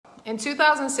in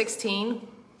 2016,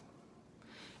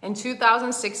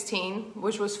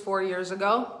 which was 4 years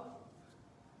ago,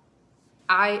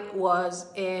 I was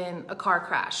in a car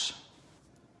crash.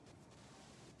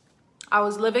 I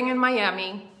was living in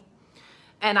Miami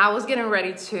and I was getting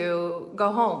ready to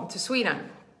go home to Sweden.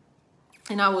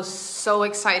 And I was so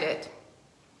excited.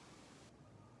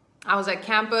 I was at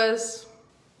campus.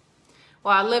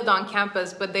 Well, I lived on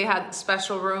campus, but they had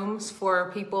special rooms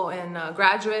for people in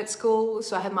graduate school.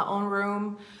 So I had my own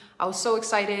room. I was so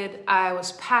excited. I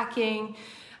was packing.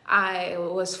 I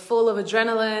was full of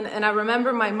adrenaline. And I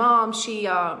remember my mom, she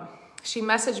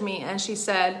messaged me and she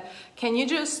said, can you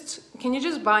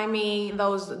just buy me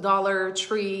those Dollar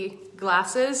Tree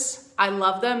glasses? I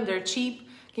love them. They're cheap.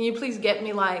 Can you please get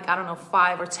me like, I don't know,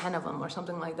 5 or 10 of them or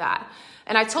something like that?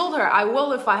 And I told her, I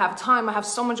will if I have time. I have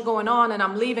so much going on and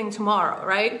I'm leaving tomorrow,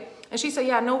 right? And she said,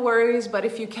 yeah, no worries, but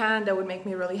if you can, that would make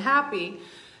me really happy.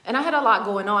 And I had a lot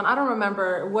going on. I don't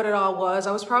remember what it all was.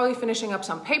 I was probably finishing up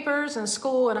some papers in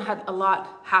school and I had a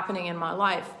lot happening in my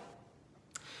life.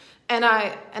 And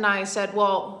I said,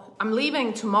 well, I'm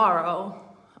leaving tomorrow.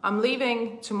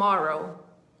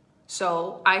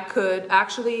 So I could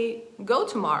actually go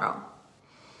tomorrow.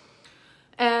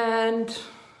 And,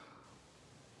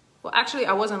 well, actually,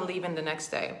 I wasn't leaving the next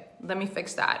day. Let me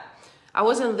fix that. I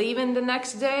wasn't leaving the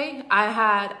next day. I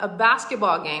had a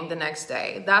basketball game the next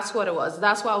day. That's what it was.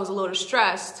 That's why I was a little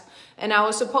stressed. And I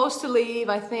was supposed to leave,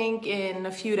 I think, in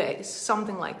a few days,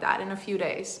 something like that, in a few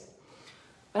days.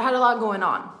 But I had a lot going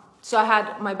on. So I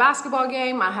had my basketball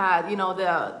game. I had,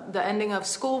 the ending of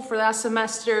school for that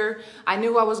semester. I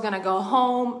knew I was going to go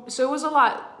home. So it was a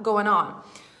lot going on.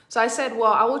 So I said,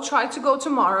 well, I will try to go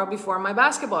tomorrow before my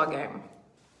basketball game.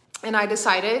 And I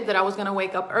decided that I was going to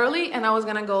wake up early and I was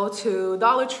going to go to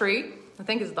Dollar Tree. I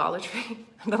think it's Dollar Tree.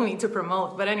 I don't mean to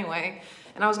promote, but anyway.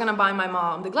 And I was going to buy my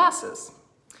mom the glasses.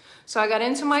 So I got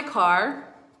into my car.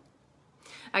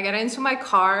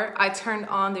 I turned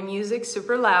on the music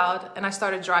super loud and I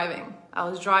started driving. I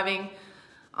was driving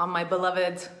on my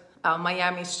beloved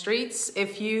Miami streets.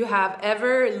 If you have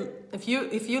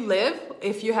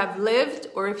lived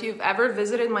or if you've ever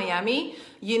visited Miami,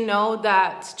 you know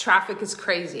that traffic is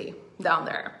crazy down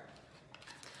there.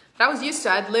 But I was used to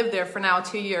it. I'd lived there for now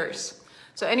 2 years.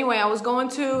 So anyway, I was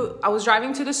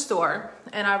driving to the store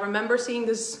and I remember seeing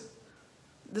this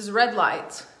red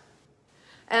light.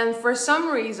 And for some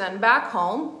reason back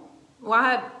home,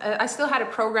 well, I still had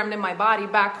it programmed in my body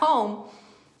back home.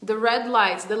 The red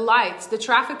lights, the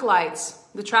traffic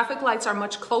lights are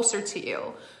much closer to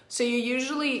you. So you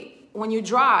usually, when you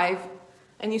drive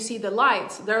and you see the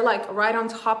lights, they're like right on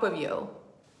top of you,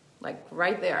 like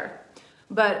right there.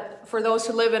 But for those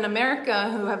who live in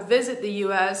America, who have visited the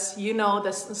US, you know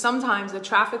that sometimes the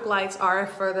traffic lights are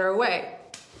further away.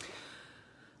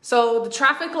 So the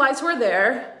traffic lights were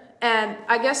there. And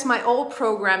I guess my old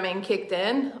programming kicked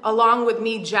in, along with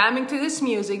me jamming to this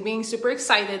music, being super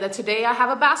excited that today I have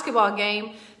a basketball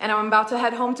game and I'm about to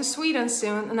head home to Sweden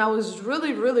soon. And I was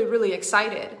really, really, really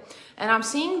excited. And I'm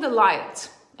seeing the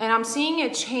light and I'm seeing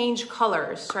it change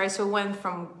colors, right? So it went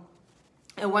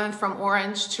from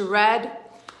orange to red,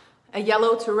 a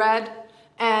yellow to red.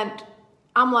 And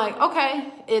I'm like,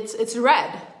 okay, it's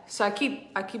red. So I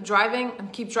keep driving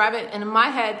and keep driving, and in my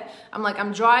head, I'm like,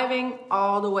 I'm driving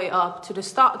all the way up to the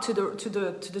stop, to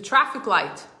the traffic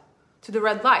light, to the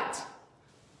red light,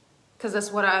 because that's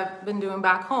what I've been doing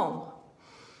back home.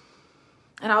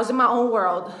 And I was in my own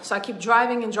world, so I keep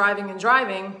driving and driving and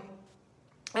driving,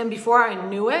 and before I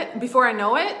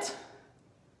know it,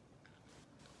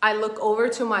 I look over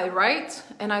to my right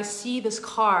and I see this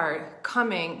car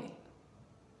coming,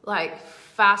 like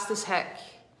fast as heck.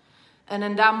 And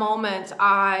in that moment,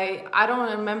 I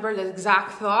don't remember the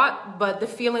exact thought, but the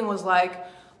feeling was like,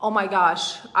 oh my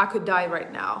gosh, I could die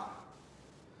right now.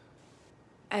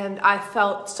 And I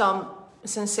felt some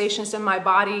sensations in my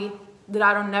body that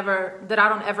I don't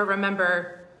ever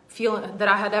remember feeling, that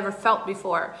I had ever felt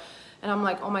before. And I'm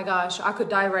like, oh my gosh, I could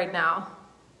die right now.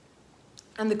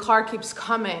 And the car keeps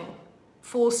coming,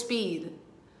 full speed.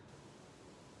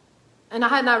 And I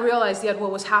had not realized yet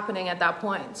what was happening at that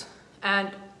point.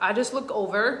 And I just look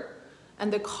over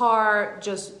and the car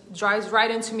just drives right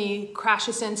into me,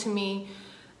 crashes into me.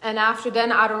 And after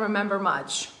then, I don't remember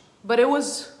much. But it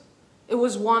was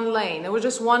one lane. It was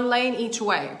just one lane each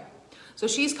way. So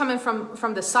she's coming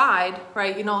from the side,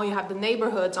 right? You know, you have the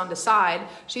neighborhoods on the side.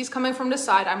 She's coming from the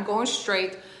side. I'm going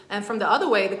straight. And from the other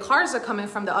way, the cars are coming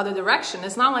from the other direction.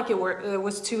 It's not like it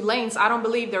was 2 lanes. I don't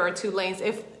believe there are 2 lanes.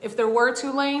 If there were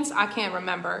 2 lanes, I can't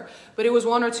remember. But it was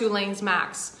 1 or 2 lanes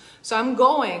max. So I'm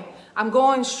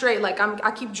going straight, like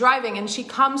I keep driving, and she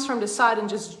comes from the side and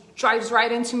just drives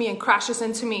right into me and crashes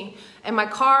into me. And my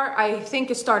car, I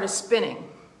think it started spinning.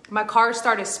 My car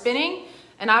started spinning,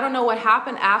 and I don't know what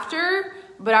happened after,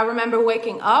 but I remember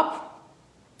waking up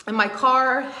and my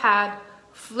car had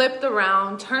flipped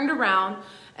around, turned around,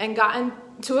 and gotten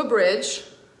to a bridge,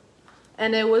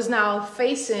 and it was now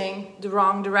facing the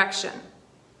wrong direction.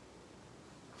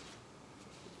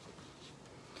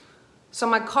 So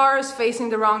my car is facing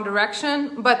the wrong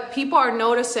direction, but people are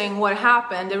noticing what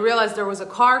happened. They realize there was a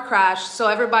car crash, so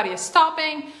everybody is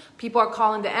stopping. People are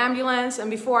calling the ambulance,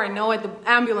 and before I know it, the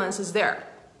ambulance is there.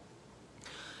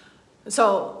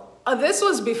 So this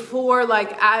was before,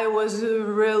 like, I was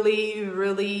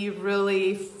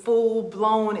really full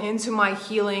blown into my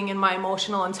healing and my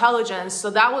emotional intelligence. So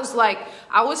that was like,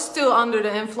 I was still under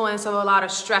the influence of a lot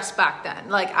of stress back then.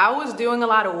 Like, I was doing a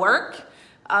lot of work,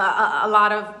 a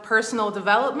lot of personal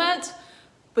development,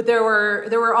 but there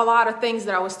were a lot of things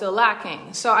that I was still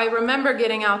lacking. So I remember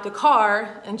getting out the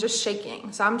car and just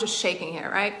shaking. So I'm just shaking here,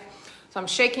 right? So I'm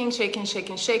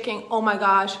shaking. Oh my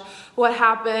gosh, what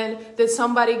happened? Did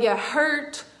somebody get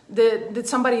hurt? Did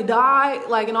somebody die?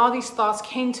 Like, and all these thoughts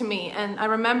came to me. And I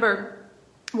remember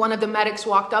one of the medics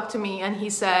walked up to me and he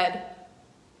said,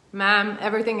 "Ma'am,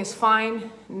 everything is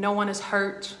fine. No one is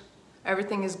hurt.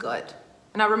 Everything is good."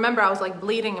 And I remember I was like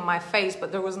bleeding in my face,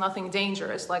 but there was nothing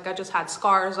dangerous. Like, I just had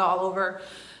scars all over.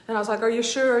 And I was like, "Are you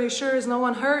sure? Are you sure? Is no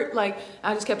one hurt?" Like,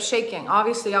 I just kept shaking.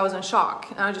 Obviously, I was in shock.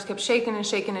 And I just kept shaking and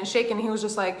shaking and shaking. And he was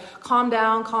just like, "Calm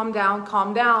down, calm down,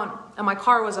 calm down." And my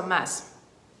car was a mess.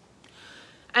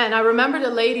 And I remember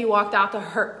the lady walked out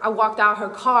her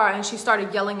car, and she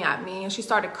started yelling at me. And she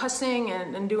started cussing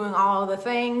and doing all the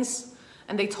things.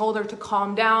 And they told her to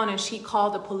calm down, and she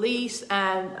called the police,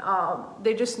 and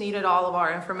they just needed all of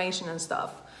our information and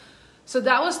stuff. So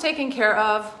that was taken care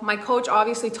of. My coach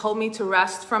obviously told me to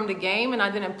rest from the game, and I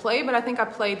didn't play, but I think I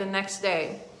played the next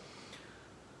day.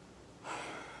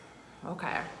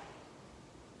 Okay.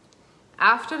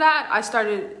 After that, I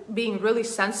started being really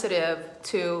sensitive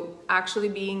to actually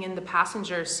being in the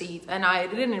passenger seat. And I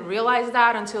didn't realize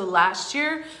that until last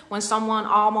year when someone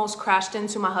almost crashed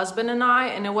into my husband and I,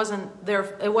 and it wasn't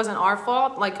our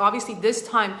fault. Like, obviously this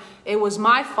time it was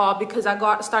my fault because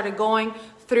I started going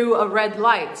through a red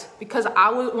light because I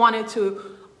wanted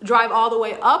to drive all the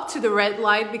way up to the red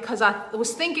light because I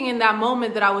was thinking in that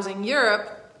moment that I was in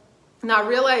Europe, not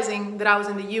realizing that I was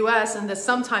in the US and that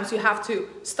sometimes you have to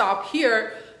stop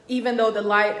here even though the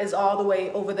light is all the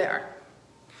way over there.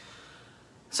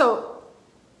 So,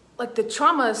 like, the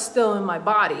trauma is still in my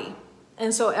body.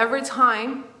 And so every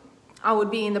time I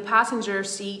would be in the passenger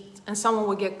seat and someone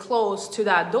would get close to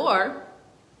that door,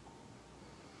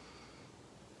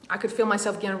 I could feel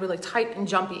myself getting really tight and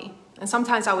jumpy. And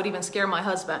sometimes I would even scare my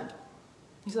husband.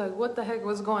 He's like, "What the heck,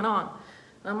 what's going on?"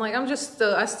 And I'm like,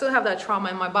 I still have that trauma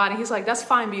in my body. He's like, "That's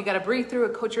fine, but you got to breathe through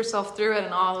it, coach yourself through it,"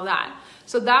 and all of that.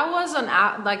 So that was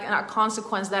a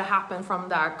consequence that happened from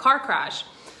that car crash.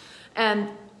 And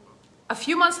a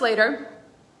few months later,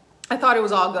 I thought it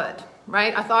was all good,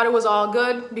 right? I thought it was all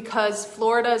good because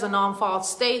Florida is a non-fault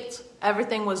state.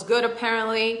 Everything was good,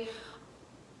 apparently.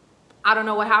 I don't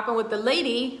know what happened with the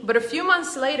lady, but a few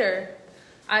months later,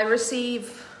 I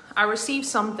received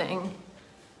something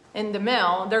in the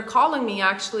mail. They're calling me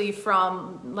actually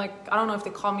from, like, I don't know if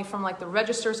they call me from like the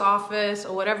registrar's office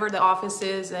or whatever the office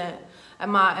is at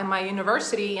my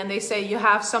university, and they say, "You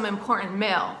have some important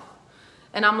mail."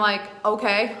 And I'm like,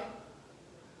 okay.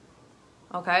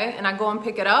 And I go and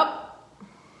pick it up,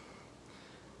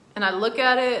 and I look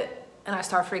at it, and I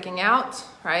start freaking out,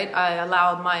 right? I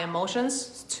allowed my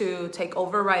emotions to take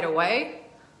over right away,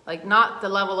 like not the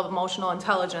level of emotional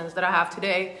intelligence that I have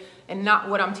today and not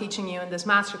what I'm teaching you in this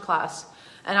masterclass.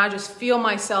 And I just feel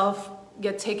myself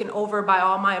get taken over by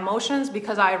all my emotions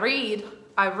because I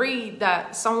read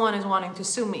that someone is wanting to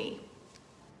sue me.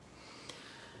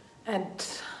 And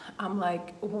I'm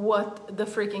like, what the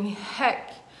freaking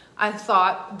heck? I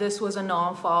thought this was a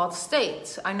non-fault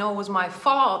state. I know it was my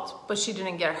fault, but she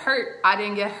didn't get hurt. I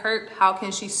didn't get hurt. How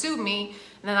can she sue me?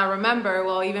 And then I remember,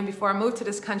 well, even before I moved to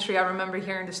this country, I remember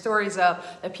hearing the stories of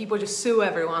that people just sue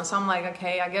everyone. So I'm like,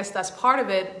 okay, I guess that's part of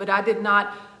it, but I did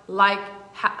not like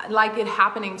it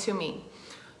happening to me.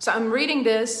 So I'm reading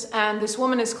this, and this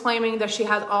woman is claiming that she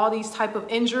has all these type of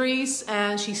injuries,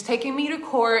 and she's taking me to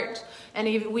court, and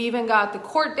we even got the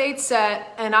court date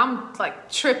set, and I'm like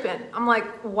tripping. I'm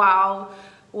like, wow,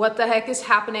 what the heck is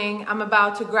happening? I'm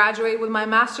about to graduate with my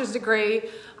master's degree.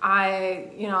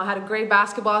 I had a great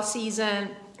basketball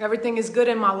season. Everything is good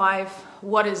in my life.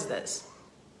 What is this?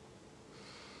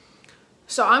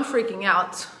 So I'm freaking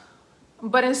out.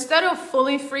 But instead of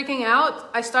fully freaking out,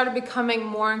 I started becoming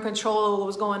more in control of what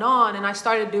was going on, and I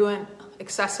started doing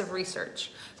excessive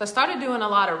research. So I started doing a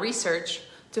lot of research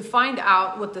to find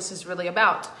out what this is really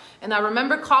about. And I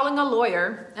remember calling a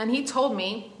lawyer, and he told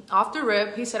me off the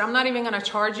rip, he said, I'm not even gonna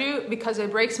charge you because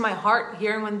it breaks my heart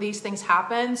hearing when these things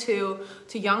happen to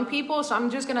young people. So I'm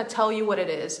just gonna tell you what it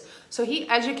is. So he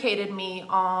educated me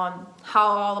on how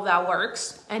all of that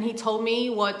works. And he told me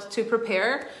what to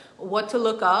prepare, what to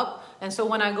look up. And so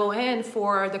when I go in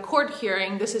for the court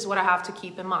hearing, this is what I have to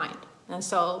keep in mind. And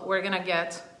so we're gonna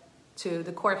get to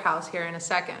the courthouse here in a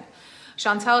second.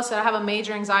 Chantel said, I have a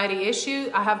major anxiety issue.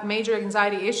 I have major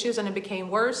anxiety issues and it became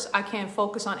worse. I can't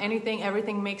focus on anything.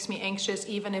 Everything makes me anxious,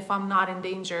 even if I'm not in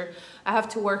danger. I have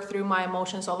to work through my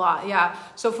emotions a lot. Yeah.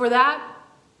 So for that,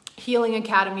 Healing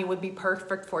Academy would be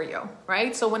perfect for you,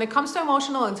 right? So when it comes to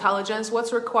emotional intelligence,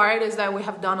 what's required is that we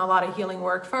have done a lot of healing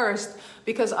work first,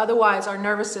 because otherwise our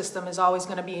nervous system is always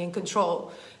going to be in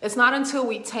control. It's not until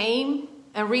we tame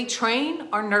and retrain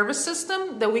our nervous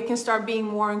system that we can start being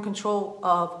more in control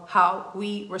of how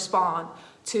we respond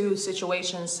to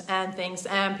situations and things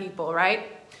and people, right?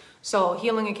 So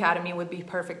Healing Academy would be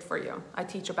perfect for you. I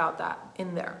teach about that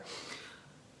in there.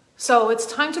 So it's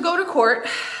time to go to court.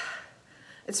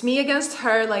 It's me against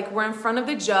her, like we're in front of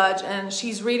the judge and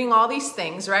she's reading all these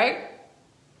things, right?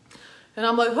 And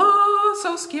I'm like, oh,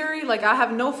 so scary. Like I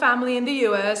have no family in the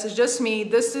US. It's just me.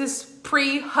 This is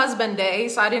pre-husband day.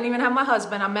 So I didn't even have my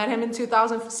husband. I met him in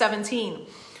 2017.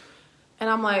 And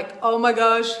I'm like, oh my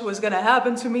gosh, what's going to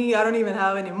happen to me? I don't even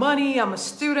have any money. I'm a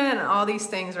student and all these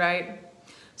things, right?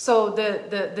 So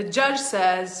the judge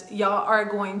says, y'all are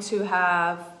going to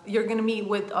have, you're going to meet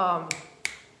with a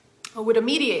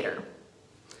mediator.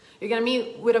 You're going to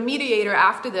meet with a mediator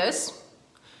after this.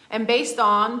 And based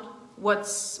on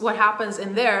what happens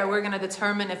in there, we're going to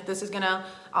determine if this is going to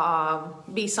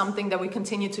be something that we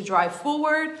continue to drive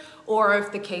forward, or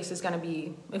if the case is going to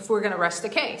be, if we're going to rest the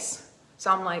case.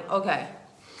 So I'm like, okay.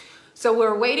 So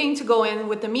we're waiting to go in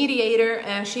with the mediator,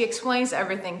 and she explains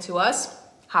everything to us,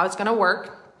 how it's going to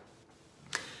work,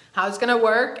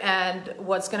 and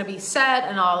what's going to be said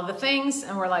and all of the things.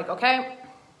 And we're like, okay.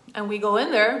 And we go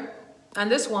in there, and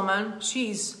this woman,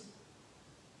 she's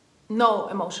no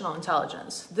emotional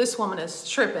intelligence. This woman is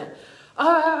tripping.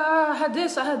 Oh, I had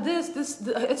this,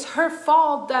 it's her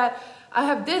fault that I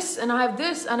have this and I have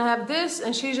this and I have this.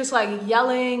 And she's just like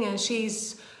yelling and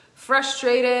she's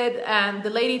frustrated. And the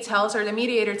lady tells her, the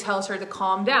mediator tells her to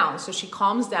calm down. So she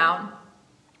calms down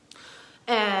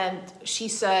and she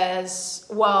says,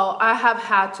 well, I have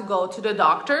had to go to the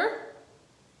doctor.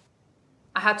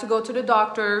 I had to go to the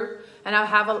doctor and I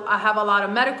have a lot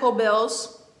of medical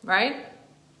bills, right?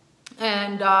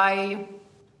 And I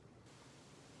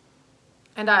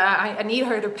need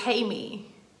her to pay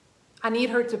me. I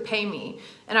need her to pay me.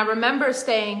 And I remember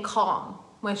staying calm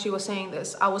when she was saying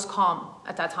this. I was calm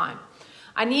at that time.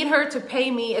 I need her to pay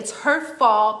me. It's her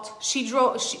fault. She's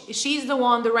the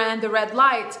one that ran the red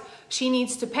light. She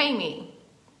needs to pay me.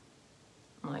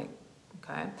 I'm like,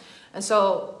 okay. And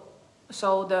so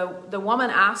the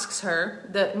woman asks her,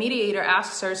 the mediator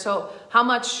asks her, so how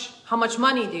much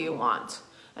money do you want?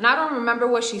 And I don't remember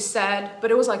what she said, but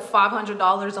it was like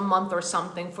 $500 a month or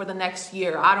something for the next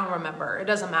year. I don't remember. It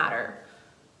doesn't matter.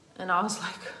 And I was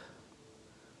like,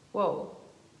 whoa.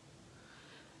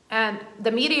 And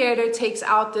the mediator takes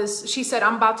out this, she said,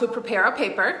 I'm about to prepare a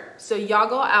paper. So y'all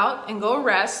go out and go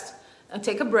rest and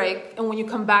take a break. And when you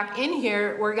come back in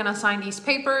here, we're going to sign these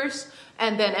papers.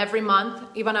 And then every month,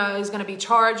 Ivana is going to be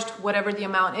charged whatever the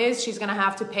amount is. She's going to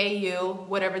have to pay you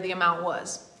whatever the amount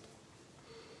was.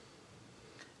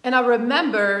 And I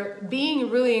remember being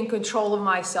really in control of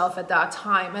myself at that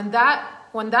time. And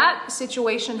when that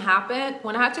situation happened,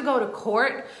 when I had to go to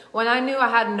court, when I knew I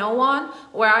had no one,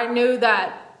 where I knew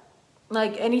that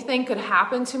like anything could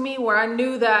happen to me, where I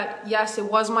knew that, yes, it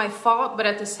was my fault, but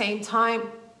at the same time,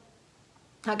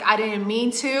 like I didn't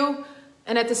mean to.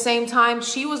 And at the same time,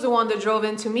 she was the one that drove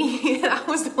into me. And I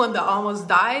was the one that almost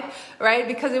died, right?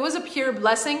 Because it was a pure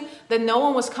blessing that no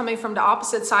one was coming from the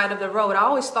opposite side of the road. I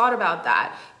always thought about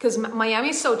that because Miami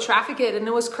is so trafficked, and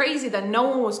it was crazy that no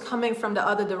one was coming from the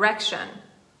other direction.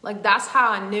 Like that's how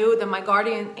I knew that my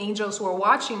guardian angels were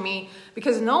watching me,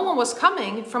 because no one was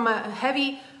coming from a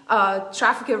heavy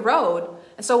trafficked road.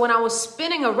 And so when I was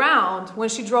spinning around, when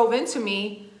she drove into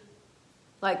me,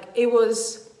 like it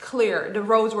was clear. The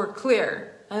roads were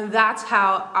clear. And that's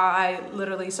how I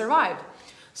literally survived.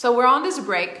 So we're on this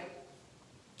break.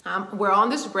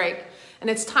 And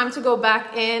it's time to go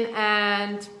back in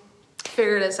and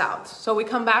figure this out. So we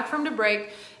come back from the break,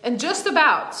 and just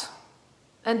about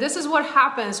And this is what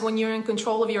happens when you're in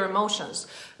control of your emotions.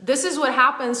 This is what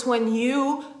happens when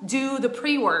you do the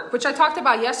pre-work, which I talked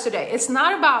about yesterday. It's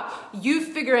not about you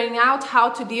figuring out how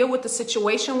to deal with the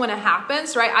situation when it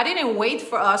happens, right? I didn't wait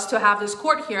for us to have this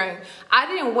court hearing. I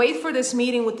didn't wait for this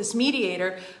meeting with this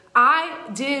mediator. I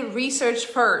did research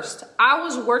first. I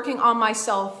was working on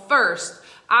myself first.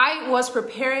 I was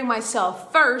preparing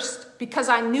myself first because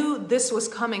I knew this was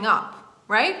coming up,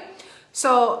 right?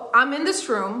 So I'm in this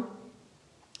room.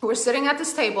 We're sitting at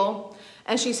this table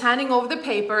and she's handing over the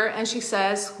paper and she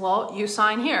says, well, you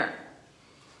sign here.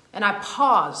 And I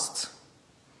paused.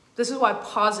 This is why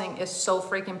pausing is so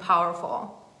freaking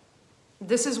powerful.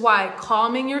 This is why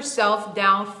calming yourself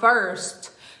down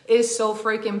first is so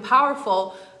freaking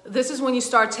powerful. This is when you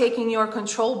start taking your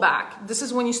control back. This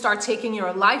is when you start taking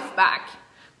your life back.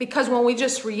 Because when we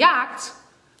just react,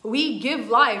 we give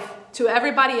life to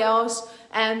everybody else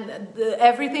and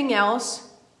everything else.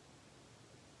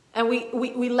 And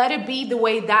we let it be the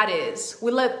way that is. We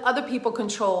let other people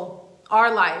control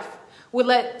our life. We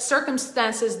let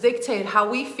circumstances dictate how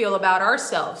we feel about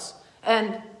ourselves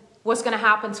and what's going to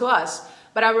happen to us.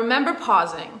 But I remember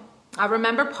pausing. I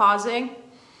remember pausing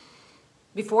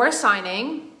before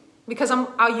signing because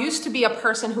I used to be a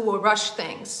person who would rush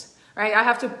things, right? I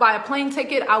have to buy a plane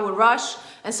ticket, I would rush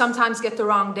and sometimes get the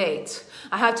wrong date.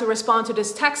 I have to respond to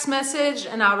this text message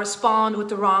and I respond with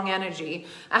the wrong energy.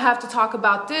 I have to talk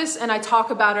about this and I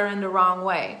talk about her in the wrong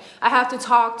way. I have to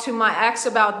talk to my ex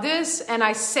about this and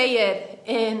I say it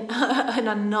in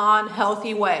a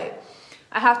non-healthy way.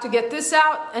 I have to get this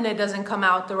out and it doesn't come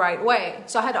out the right way.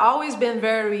 So I had always been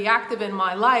very reactive in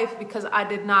my life because I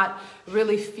did not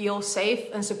really feel safe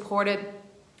and supported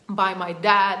by my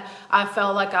dad. I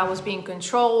felt like I was being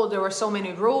controlled. There were so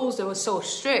many rules. It was so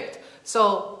strict.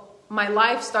 So my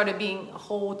life started being a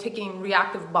whole ticking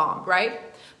reactive bomb, right?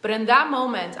 But in that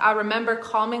moment, I remember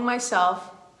calming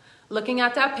myself, looking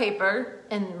at that paper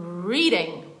and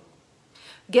reading,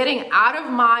 getting out of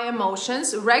my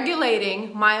emotions,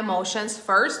 regulating my emotions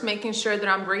first, making sure that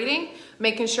I'm breathing,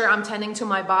 making sure I'm tending to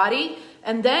my body,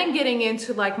 and then getting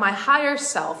into like my higher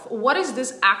self. What is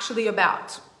this actually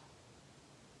about?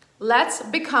 Let's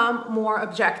become more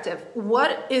objective.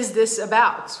 What is this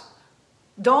about?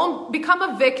 Don't become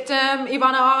a victim.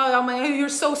 Ivana, oh, you're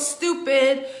so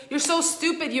stupid. You're so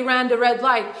stupid you ran the red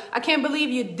light. I can't believe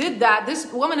you did that.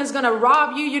 This woman is going to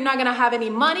rob you. You're not going to have any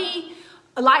money.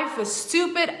 Life is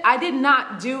stupid. I did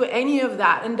not do any of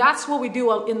that. And that's what we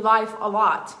do in life a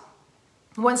lot.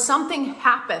 When something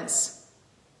happens,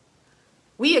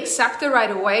 we accept it right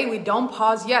away. We don't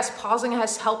pause. Yes, pausing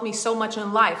has helped me so much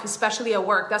in life, especially at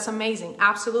work. That's amazing.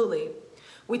 Absolutely.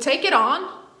 We take it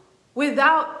on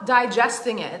without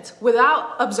digesting it,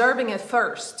 without observing it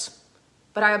first.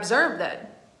 But I observed it.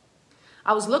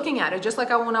 I was looking at it, just like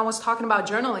when I was talking about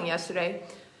journaling yesterday.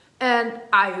 And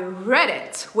I read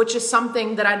it, which is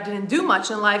something that I didn't do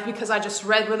much in life because I just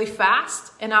read really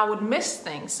fast and I would miss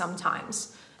things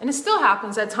sometimes. And it still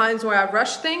happens at times where I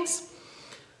rush things.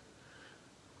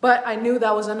 But I knew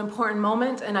that was an important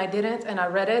moment and I didn't, and I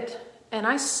read it. And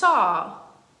I saw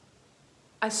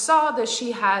that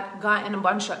she had gotten a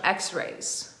bunch of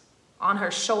x-rays on her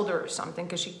shoulder or something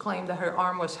because she claimed that her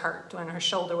arm was hurt when her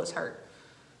shoulder was hurt.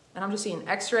 And I'm just seeing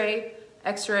x-ray,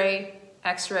 x-ray,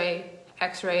 x-ray,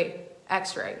 x-ray,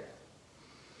 x-ray.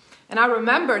 And I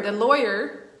remember the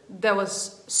lawyer that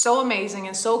was so amazing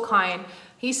and so kind,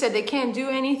 he said they can't do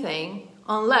anything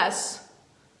unless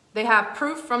they have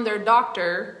proof from their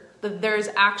doctor that there is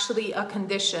actually a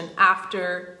condition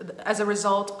as a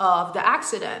result of the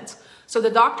accident. So the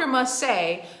doctor must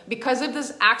say, because of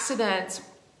this accident,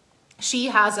 she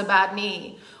has a bad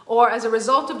knee. Or as a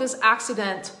result of this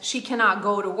accident, she cannot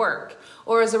go to work.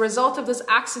 Or as a result of this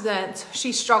accident,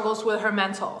 she struggles with her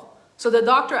mental. So the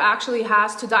doctor actually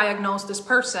has to diagnose this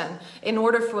person in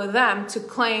order for them to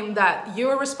claim that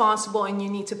you're responsible and you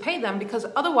need to pay them, because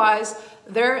otherwise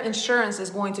their insurance is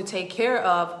going to take care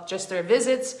of just their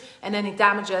visits and any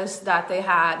damages that they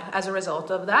had as a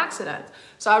result of the accident.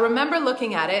 So I remember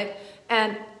looking at it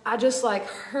and I just like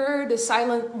heard a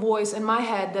silent voice in my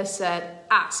head that said,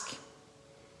 ask.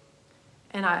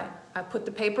 And I put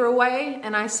the paper away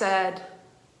and I said,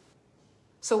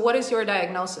 so what is your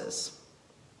diagnosis?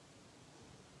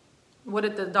 What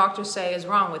did the doctor say is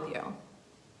wrong with you?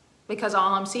 Because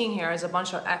all I'm seeing here is a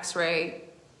bunch of x-rays.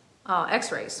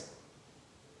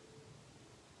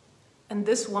 And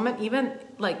this woman, even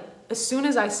like as soon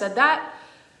as I said that,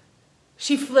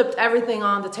 she flipped everything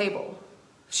on the table.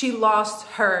 She lost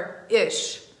her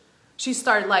ish. She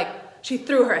started she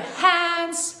threw her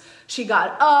hands. She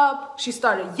got up. She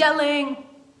started yelling.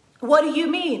 What do you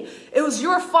mean? It was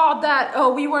your fault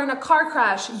that we were in a car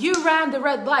crash. You ran the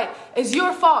red light. It's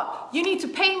your fault. You need to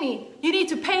pay me. You need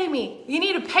to pay me. You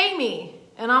need to pay me.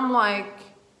 And I'm like,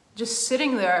 just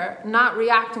sitting there, not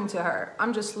reacting to her.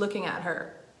 I'm just looking at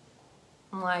her.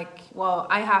 I'm like, well,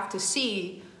 I have to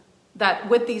see that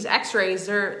with these x-rays,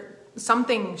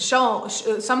 something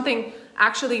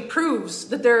actually proves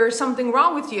that there's something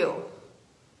wrong with you.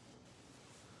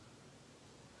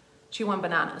 She went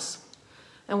bananas.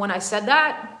 And when I said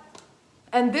that,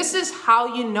 and this is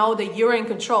how you know that you're in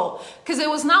control. Because it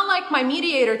was not like my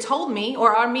mediator told me,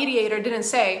 or our mediator didn't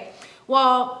say,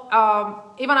 well,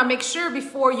 Ivana, make sure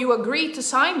before you agree to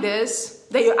sign this,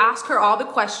 that you ask her all the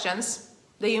questions,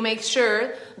 that you make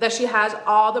sure that she has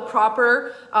all the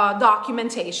proper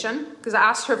documentation, because I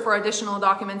asked her for additional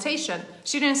documentation.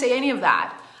 She didn't say any of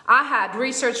that. I had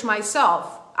researched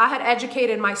myself. I had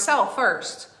educated myself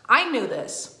first. I knew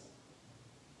this.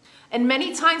 And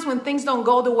many times when things don't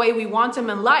go the way we want them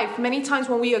in life, many times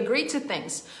when we agree to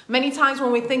things, many times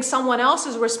when we think someone else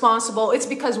is responsible, it's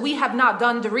because we have not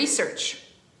done the research.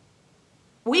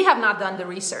 We have not done the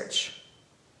research.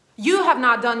 You have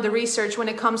not done the research when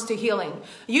it comes to healing.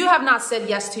 You have not said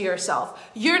yes to yourself.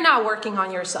 You're not working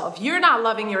on yourself. You're not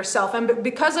loving yourself. And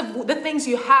because of the things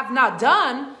you have not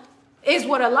done is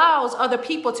what allows other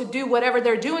people to do whatever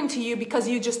they're doing to you, because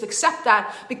you just accept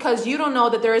that, because you don't know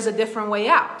that there is a different way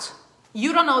out.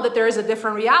 You don't know that there is a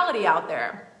different reality out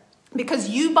there, because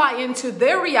you buy into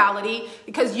their reality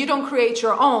because you don't create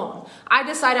your own. I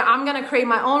decided I'm going to create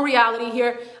my own reality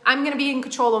here. I'm going to be in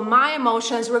control of my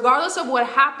emotions. Regardless of what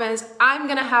happens, I'm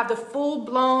going to have the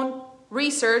full-blown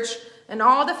research and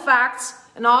all the facts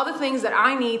and all the things that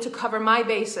I need to cover my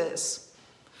bases.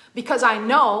 Because I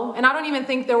know, and I don't even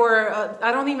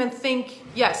think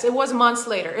yes, it was months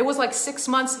later. It was like 6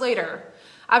 months later.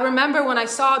 I remember when I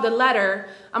saw the letter,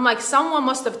 I'm like, someone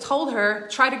must have told her,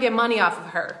 try to get money out of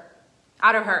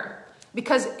her.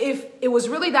 Because if it was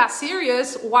really that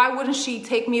serious, why wouldn't she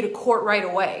take me to court right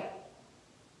away?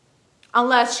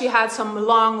 Unless she had some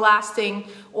long-lasting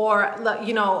or,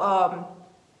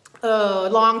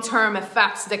 long-term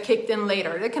effects that kicked in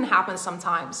later. That can happen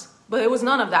sometimes, but it was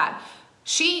none of that.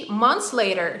 She, months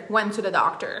later, went to the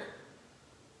doctor.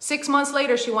 6 months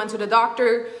later, she went to the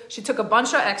doctor, she took a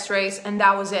bunch of x-rays, and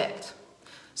that was it.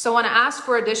 So when I asked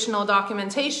for additional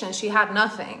documentation, she had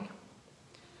nothing.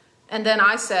 And then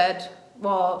I said,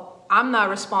 well, I'm not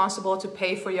responsible to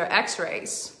pay for your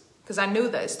x-rays, because I knew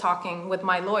this talking with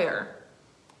my lawyer.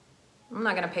 I'm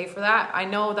not going to pay for that. I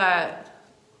know that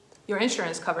your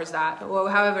insurance covers that, or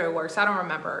however it works. I don't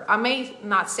remember. I may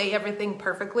not say everything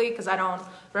perfectly because I don't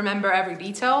remember every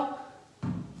detail.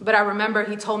 But I remember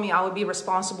he told me I would be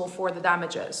responsible for the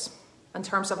damages in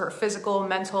terms of her physical,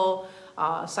 mental,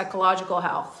 psychological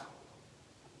health.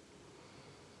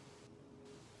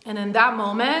 And in that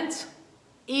moment,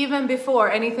 even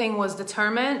before anything was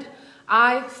determined,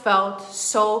 I felt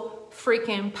so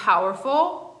freaking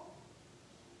powerful.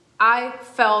 I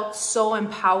felt so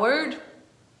empowered.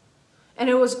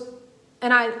 And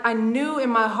I knew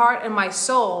in my heart and my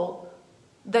soul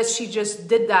that she just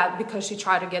did that because she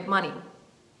tried to get money.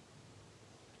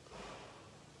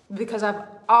 Because I've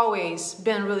always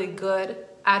been really good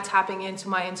at tapping into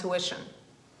my intuition.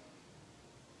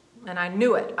 And I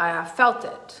knew it. I felt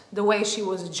it. The way she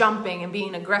was jumping and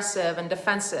being aggressive and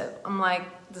defensive. I'm like,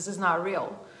 this is not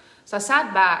real. So I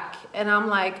sat back and I'm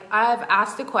like, I've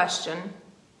asked a question.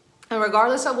 And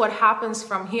regardless of what happens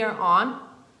from here on,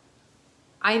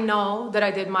 I know that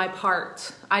I did my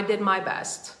part. I did my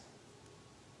best.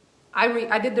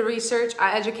 I did the research.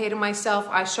 I educated myself.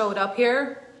 I showed up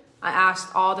here. I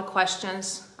asked all the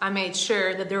questions. I made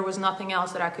sure that there was nothing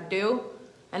else that I could do,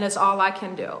 and it's all I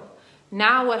can do.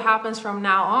 Now what happens from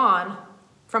now on,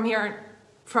 from here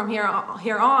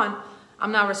on,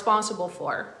 I'm not responsible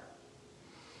for.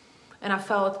 And I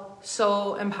felt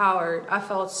so empowered. I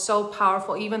felt so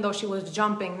powerful, even though she was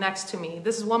jumping next to me.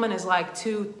 This woman is like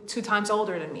two times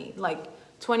older than me, like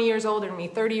 20 years older than me,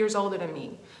 30 years older than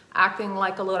me, acting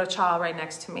like a little child right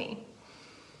next to me.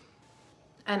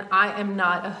 And I am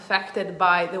not affected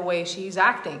by the way she's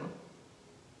acting.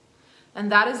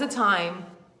 And that is the time,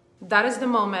 that is the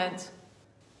moment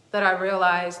that I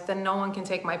realized that no one can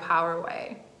take my power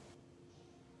away.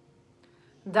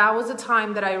 That was the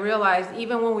time that I realized,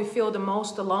 even when we feel the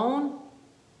most alone,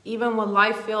 even when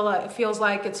life feels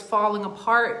like it's falling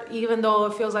apart, even though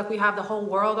it feels like we have the whole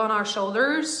world on our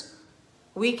shoulders,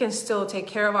 we can still take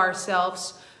care of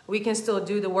ourselves. We can still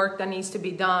do the work that needs to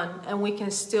be done, and we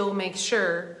can still make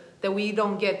sure that we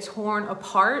don't get torn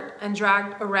apart and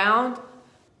dragged around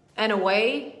and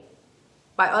away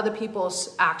by other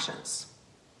people's actions.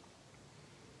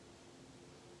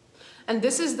 And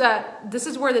this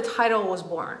is where the title was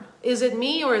born. Is it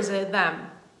me or is it them?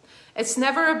 It's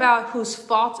never about whose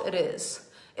fault it is.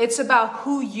 It's about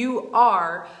who you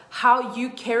are, how you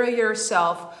carry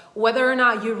yourself, whether or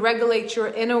not you regulate your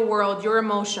inner world, your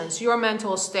emotions, your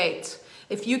mental state.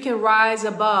 If you can rise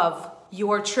above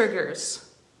your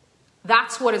triggers,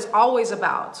 that's what it's always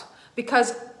about.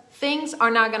 Because things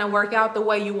are not going to work out the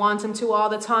way you want them to all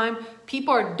the time.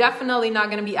 People are definitely not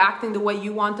going to be acting the way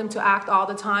you want them to act all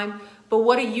the time. But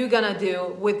what are you going to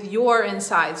do with your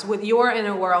insides, with your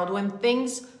inner world, when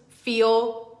things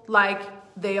feel like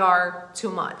they are too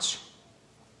much?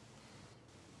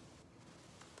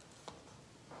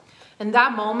 In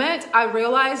that moment, I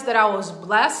realized that I was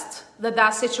blessed that that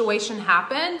situation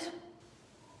happened,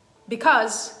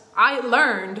 because I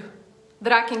learned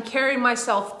that I can carry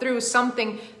myself through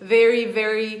something very,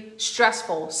 very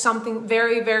stressful, something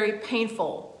very, very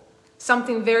painful,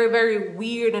 something very, very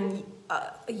weird and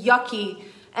yucky,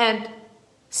 and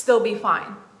still be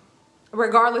fine,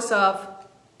 regardless of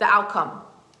the outcome.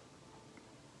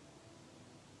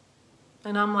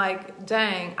 And I'm like,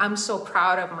 dang, I'm so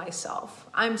proud of myself.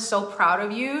 I'm so proud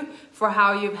of you for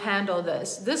how you've handled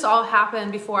this. This all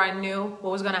happened before I knew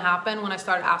what was going to happen, when I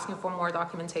started asking for more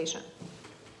documentation.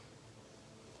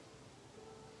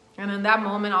 And in that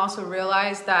moment, I also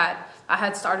realized that I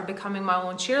had started becoming my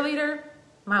own cheerleader,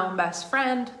 my own best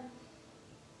friend.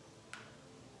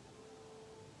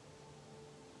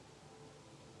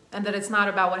 And that it's not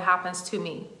about what happens to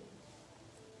me.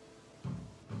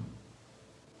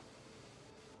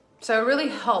 So it really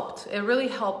helped. It really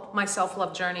helped my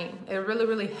self-love journey. It really,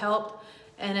 really helped,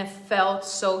 and it felt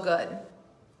so good.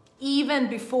 Even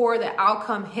before the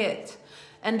outcome hit.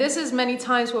 And this is many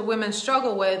times what women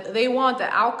struggle with. They want the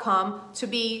outcome to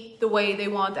be the way they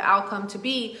want the outcome to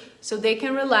be, so they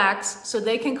can relax, so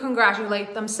they can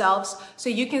congratulate themselves, so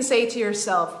you can say to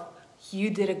yourself, you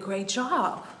did a great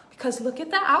job, because look at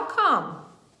the outcome.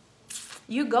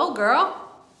 You go, girl.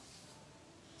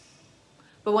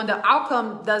 But when the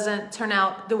outcome doesn't turn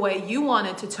out the way you want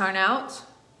it to turn out,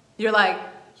 you're like,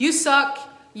 you suck,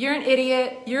 you're an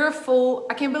idiot, you're a fool,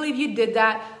 I can't believe you did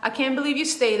that, I can't believe you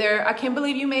stay there, I can't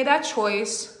believe you made that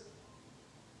choice.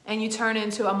 And you turn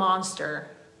into a monster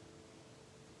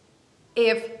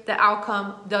if the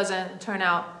outcome doesn't turn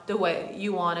out the way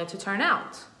you want it to turn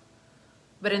out.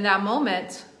 But in that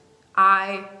moment,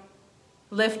 I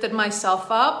lifted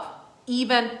myself up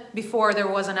even before there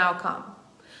was an outcome.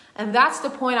 And that's the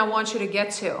point I want you to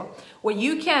get to, where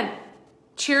you can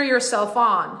cheer yourself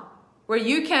on, where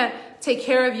you can take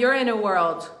care of your inner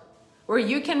world, where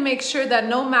you can make sure that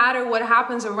no matter what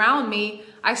happens around me,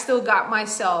 I still got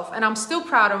myself, and I'm still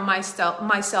proud of myself,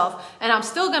 and I'm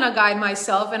still gonna guide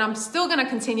myself, and I'm still gonna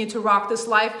continue to rock this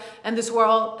life and this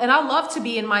world. And I love to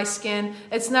be in my skin.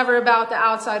 It's never about the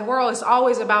outside world. It's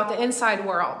always about the inside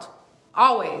world.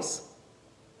 Always.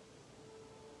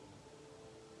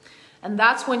 And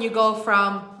that's when you go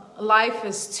from life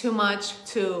is too much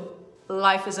to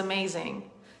life is amazing.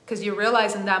 Because you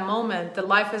realize in that moment that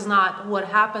life is not what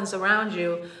happens around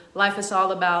you. Life is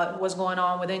all about what's going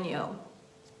on within you.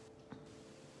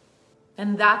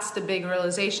 And that's the big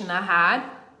realization I had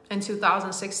in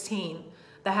 2016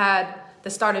 that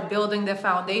started building the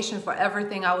foundation for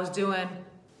everything I was doing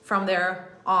from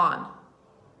there on.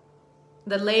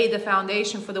 That laid the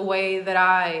foundation for the way that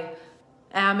I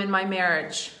am in my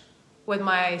marriage, with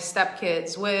my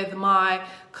stepkids, with my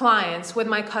clients, with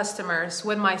my customers,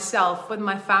 with myself, with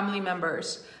my family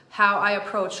members. How I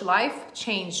approach life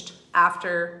changed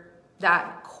after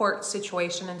that court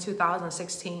situation in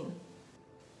 2016.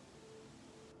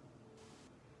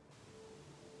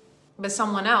 But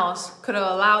someone else could have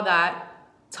allowed that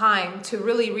time to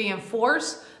really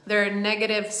reinforce their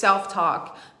negative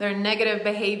self-talk, their negative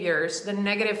behaviors, the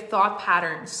negative thought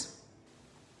patterns.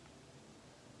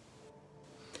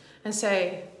 And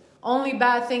say, only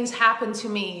bad things happen to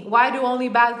me. Why do only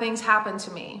bad things happen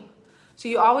to me? So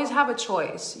you always have a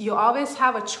choice. You always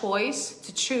have a choice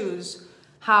to choose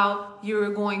how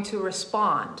you're going to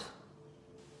respond.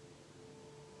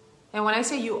 And when I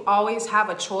say you always have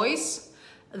a choice,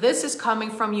 this is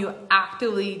coming from you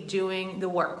actively doing the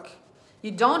work. You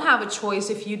don't have a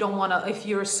choice if you don't want to, if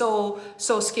you're so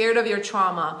scared of your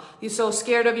trauma, you're so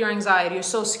scared of your anxiety, you're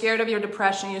so scared of your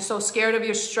depression, you're so scared of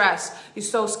your stress, you're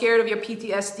so scared of your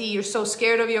PTSD, you're so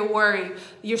scared of your worry,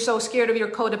 you're so scared of your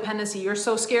codependency, you're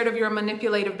so scared of your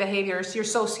manipulative behaviors, you're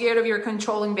so scared of your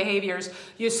controlling behaviors,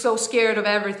 you're so scared of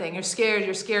everything, you're scared,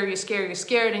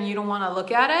 and you don't want to look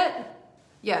at it.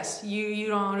 Yes, you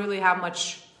don't really have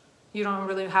much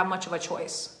of a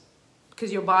choice.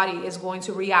 Because your body is going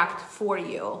to react for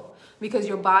you. because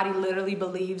your body literally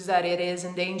believes that it is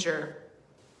in danger.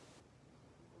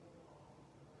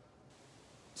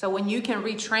 So when you can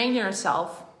retrain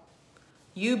yourself,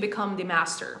 you become the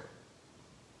master.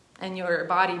 And your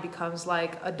body becomes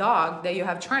like a dog that you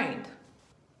have trained.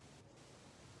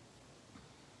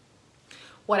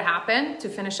 What happened, to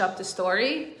finish up the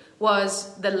story,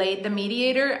 was the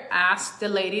mediator asked the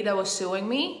lady that was suing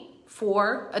me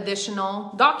for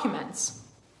additional documents.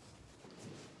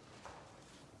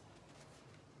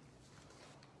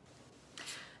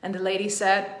 And the lady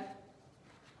said,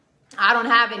 I don't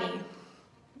have any.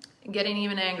 Getting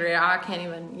even angrier. I can't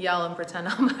even yell and pretend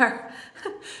I'm her.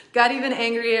 Got even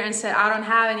angrier and said, I don't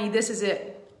have any, this is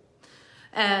it.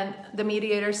 And the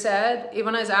mediator said,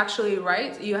 Ivana is actually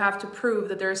right. You have to prove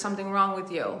that there is something wrong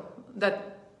with you.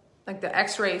 That like the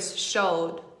x-rays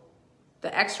showed,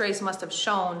 the x-rays must have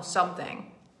shown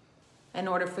something in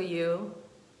order for you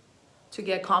to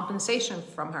get compensation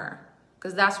from her.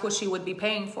 Because that's what she would be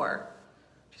paying for.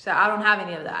 She said, I don't have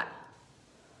any of that.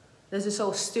 This is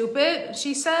so stupid,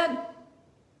 she said.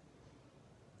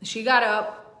 She got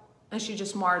up and she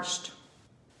just marched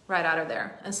right out of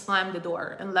there and slammed the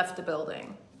door and left the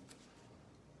building.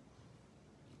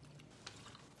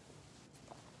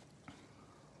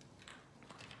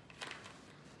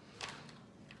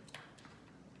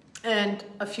 And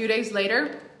a few days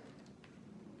later,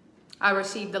 I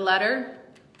received a letter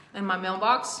in my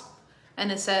mailbox,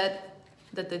 and it said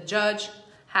that the judge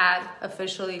had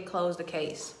officially closed the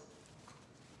case.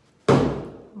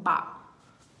 Bop.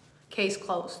 Case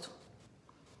closed.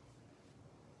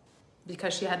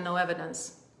 Because she had no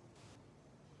evidence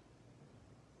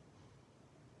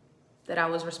that I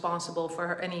was responsible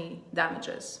for any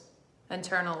damages,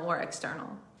 internal or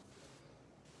external.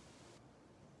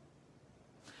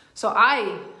 So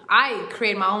I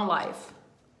create my own life.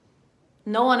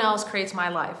 No one else creates my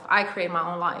life. I create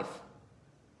my own life.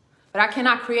 But I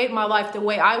cannot create my life the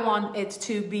way I want it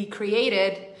to be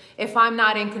created if I'm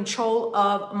not in control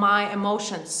of my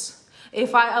emotions.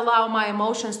 If I allow my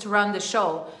emotions to run the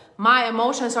show. My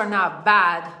emotions are not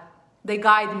bad. They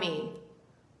guide me.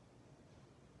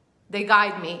 They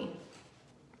guide me.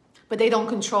 But they don't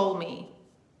control me.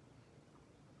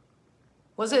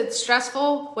 Was it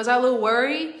stressful? Was I a little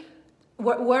worried?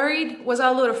 Was I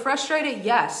a little frustrated?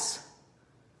 Yes.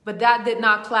 But that did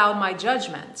not cloud my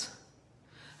judgment.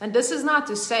 And this is not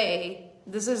to say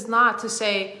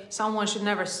someone should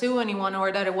never sue anyone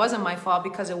or that it wasn't my fault,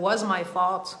 because it was my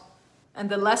fault. And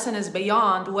the lesson is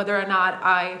beyond whether or not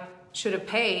I should have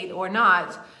paid or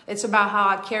not. It's about how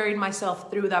I carried myself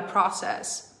through that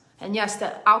process. And yes,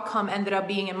 the outcome ended up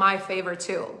being in my favor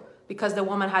too, because the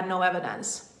woman had no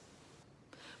evidence.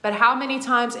 But how many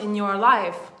times in your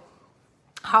life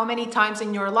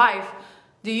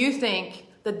do you think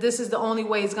that this is the only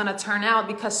way it's going to turn out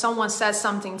because someone says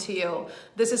something to you?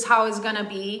 This is how it's going to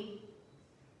be,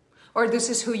 or this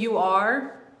is who you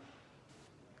are,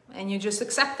 and you just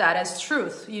accept that as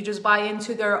truth. You just buy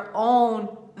into their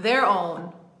own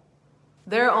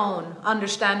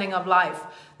understanding of life,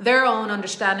 their own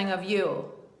understanding of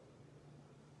you,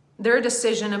 their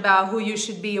decision about who you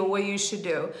should be or what you should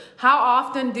do. How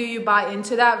often do you buy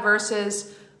into that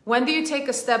versus when do you take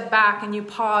a step back and you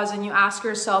pause and you ask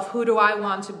yourself, who do I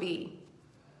want to be?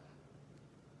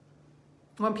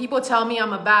 When people tell me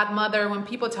I'm a bad mother, when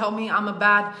people tell me I'm a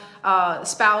bad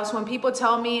spouse, when people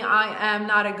tell me I am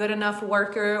not a good enough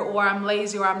worker, or I'm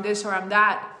lazy, or I'm this, or I'm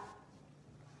that,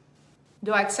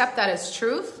 do I accept that as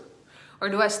truth? Or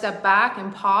do I step back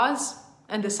and pause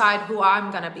and decide who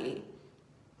I'm gonna be?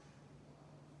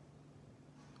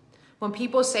 When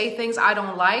people say things I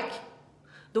don't like,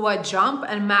 do I jump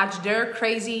and match their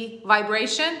crazy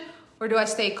vibration? Or do I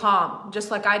stay calm, just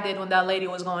like I did when that lady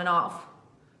was going off?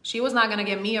 She was not gonna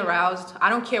get me aroused. I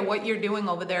don't care what you're doing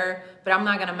over there, but I'm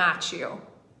not gonna match you.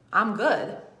 I'm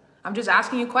good. I'm just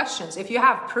asking you questions. If you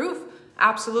have proof,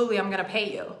 absolutely, I'm gonna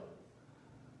pay you.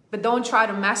 But don't try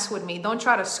to mess with me. Don't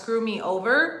try to screw me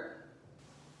over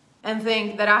and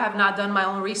think that I have not done my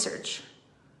own research.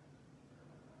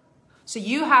 So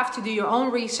you have to do your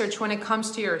own research when it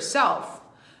comes to yourself.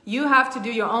 You have to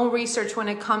do your own research when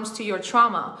it comes to your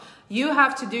trauma. You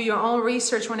have to do your own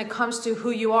research when it comes to who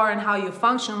you are and how you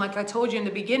function. Like I told you in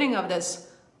the beginning of this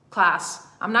class,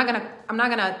 I'm not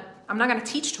gonna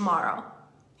teach tomorrow.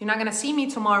 You're not gonna see me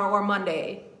tomorrow or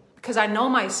Monday, because I know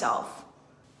myself.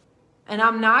 And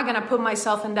I'm not gonna put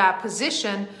myself in that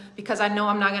position because I know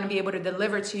I'm not gonna be able to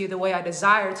deliver to you the way I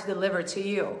desire to deliver to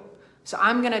you. So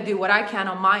I'm gonna do what I can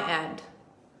on my end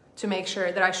to make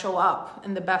sure that I show up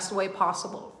in the best way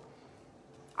possible.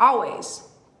 Always.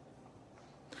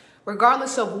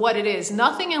 Regardless of what it is.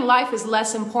 Nothing in life is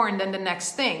less important than the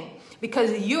next thing.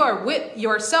 because you are with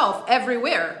yourself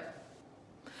everywhere.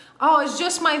 Oh, it's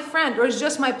just my friend, or it's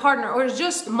just my partner, or it's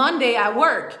just Monday at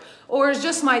work, or it's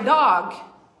just my dog.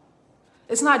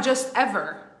 It's not just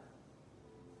ever.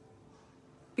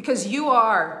 Because you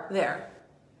are there.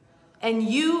 And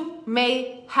you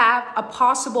may have a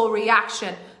possible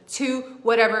reaction to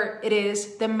whatever it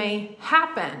is that may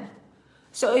happen.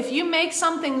 So if you make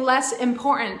something less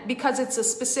important because it's a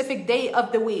specific day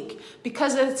of the week,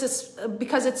 because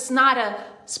it's not a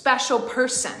special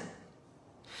person,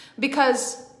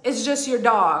 because it's just your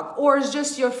dog, or it's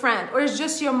just your friend, or it's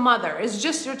just your mother, it's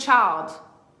just your child,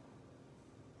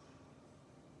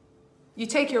 you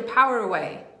take your power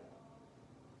away.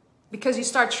 Because you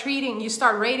start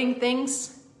rating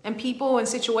things and people and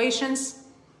situations,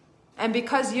 and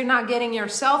because you're not getting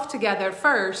yourself together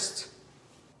first,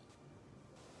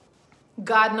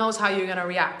 God knows how you're going to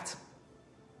react.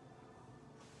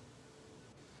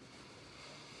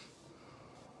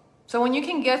 So when you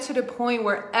can get to the point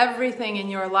where everything in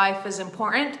your life is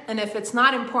important, and if it's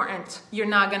not important, you're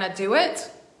not going to do it,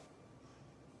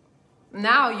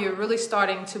 now you're really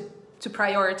starting to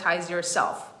prioritize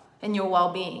yourself and your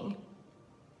well-being.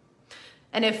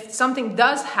 And if something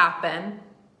does happen,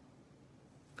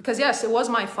 because yes, it was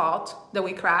my fault that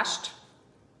we crashed.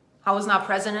 I was not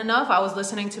present enough. I was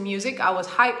listening to music. I was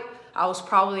hyped. I was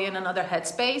probably in another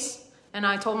headspace. And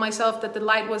I told myself that the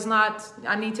light was not,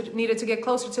 I needed to get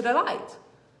closer to the light.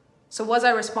 So was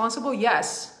I responsible?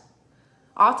 Yes.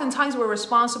 Oftentimes we're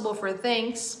responsible for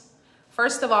things.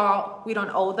 First of all, we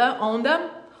don't own them,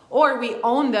 or we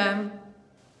own them,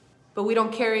 but we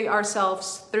don't carry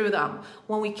ourselves through them.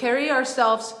 When we carry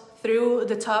ourselves through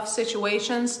the tough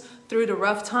situations, through the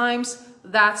rough times,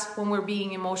 that's when we're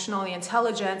being emotionally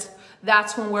intelligent.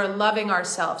 That's when we're loving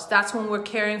ourselves. That's when we're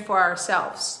caring for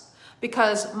ourselves.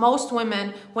 Because most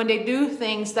women, when they do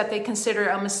things that they consider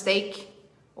a mistake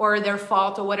or their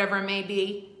fault or whatever it may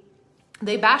be,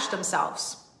 they bash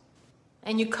themselves.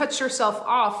 And you cut yourself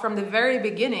off from the very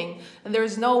beginning, and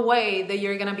there's no way that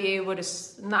you're going to be able to,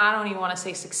 I don't even want to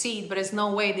say succeed, but there's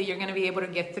no way that you're going to be able to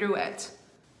get through it,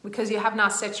 because you have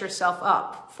not set yourself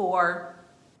up for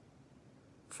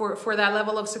that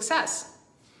level of success.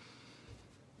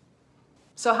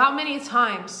 So how many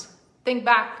times, think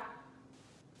back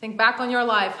on your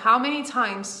life, how many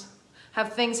times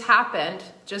have things happened,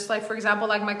 just like, for example,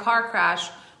 like my car crash,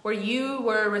 where you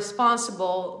were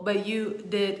responsible, but you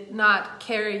did not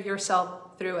carry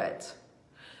yourself through it.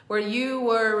 Where you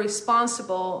were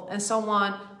responsible and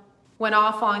someone went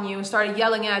off on you and started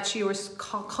yelling at you, or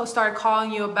started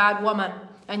calling you a bad woman,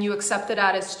 and you accepted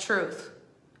that as truth.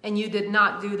 And you did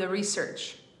not do the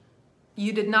research.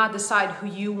 You did not decide who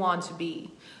you want to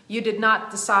be. You did not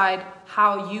decide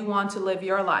how you want to live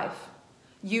your life.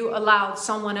 You allowed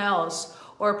someone else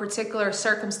or a particular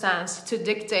circumstance to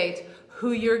dictate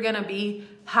who you're going to be,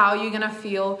 how you're going to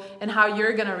feel, and how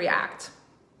you're going to react.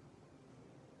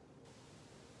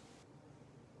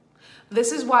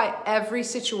 This is why every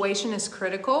situation is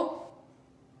critical.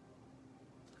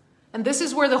 And this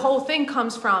is where the whole thing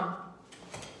comes from.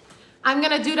 I'm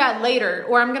going to do that later,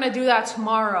 or I'm going to do that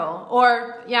tomorrow.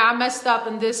 Or, yeah, I messed up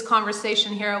in this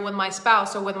conversation here with my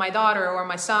spouse, or with my daughter, or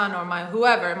my son, or my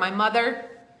whoever, my mother.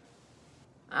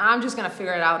 I'm just going to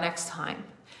figure it out next time.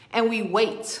 And we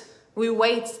wait. We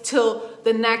wait till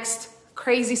the next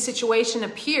crazy situation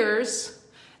appears,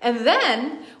 and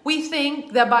then we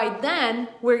think that by then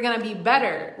we're going to be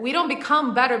better. We don't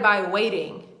become better by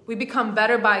waiting. We become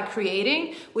better by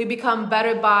creating. We become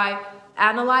better by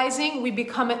analyzing. We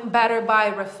become better by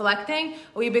reflecting.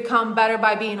 We become better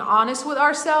by being honest with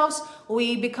ourselves.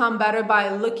 We become better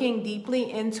by looking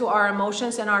deeply into our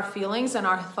emotions and our feelings and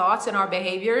our thoughts and our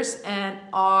behaviors and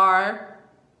our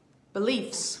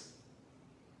beliefs.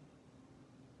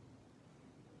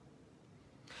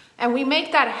 And we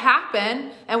make that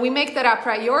happen, and we make that a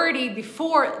priority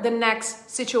before the next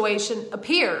situation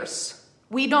appears.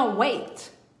 We don't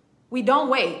wait. We don't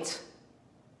wait.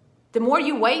 The more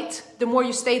you wait, the more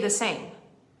you stay the same.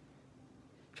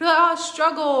 If you're like, oh,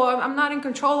 struggle, I'm not in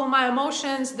control of my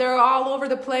emotions, they're all over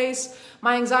the place,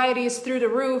 my anxiety is through the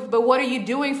roof, but what are you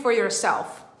doing for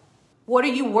yourself? What are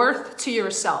you worth to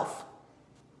yourself?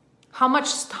 How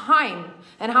much time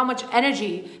and how much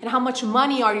energy and how much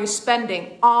money are you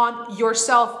spending on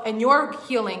yourself and your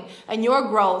healing and your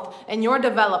growth and your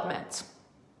development?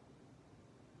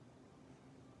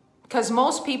 Because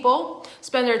most people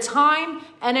spend their time,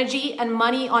 energy, and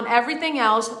money on everything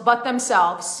else but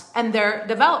themselves and their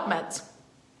development.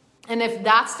 And if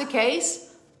that's the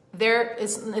case,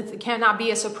 it cannot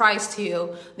be a surprise to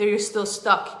you that you're still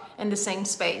stuck in the same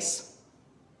space.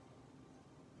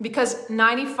 Because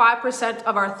 95%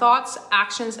 of our thoughts,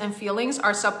 actions, and feelings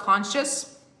are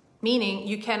subconscious, meaning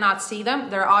you cannot see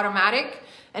them, they're automatic.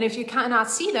 And if you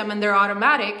cannot see them and they're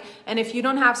automatic, and if you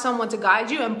don't have someone to guide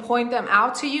you and point them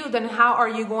out to you, then how are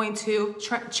you going to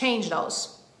change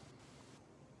those?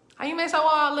 And you may say, well,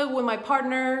 I live with my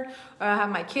partner, or I have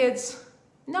my kids.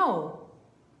 No.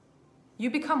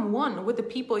 You become one with the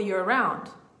people you're around.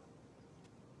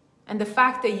 And the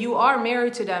fact that you are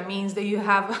married to them means that you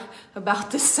have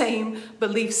about the same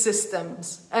belief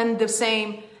systems and the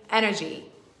same energy.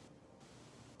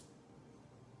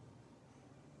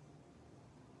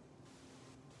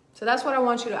 So that's what I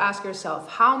want you to ask yourself.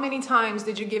 How many times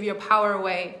did you give your power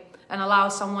away and allow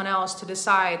someone else to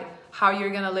decide how you're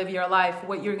going to live your life,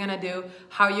 what you're going to do,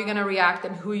 how you're going to react,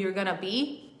 and who you're going to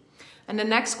be? And the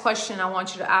next question I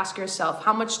want you to ask yourself,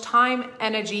 how much time,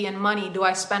 energy, and money do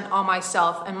I spend on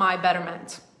myself and my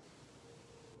betterment?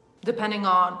 Depending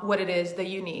on what it is that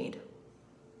you need.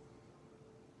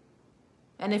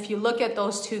 And if you look at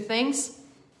those two things,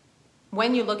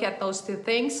 when you look at those two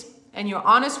things, and you're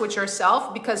honest with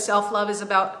yourself, because self-love is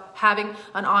about having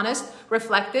an honest,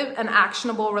 reflective, and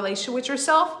actionable relationship with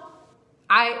yourself,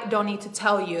 I don't need to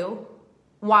tell you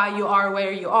why you are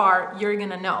where you are. You're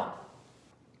going to know.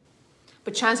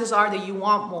 But chances are that you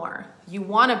want more. You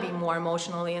want to be more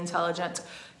emotionally intelligent.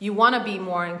 You want to be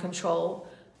more in control.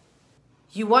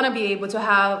 You want to be able to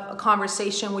have a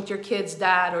conversation with your kid's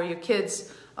dad or your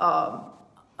kid's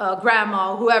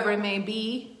grandma, whoever it may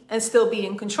be, and still be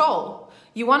in control.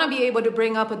 You want to be able to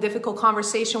bring up a difficult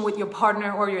conversation with your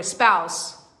partner or your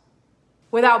spouse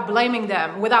without blaming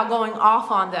them, without going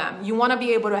off on them. You want to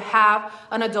be able to have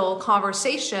an adult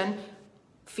conversation,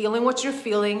 feeling what you're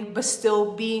feeling, but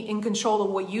still be in control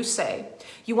of what you say.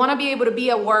 You want to be able to be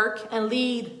at work and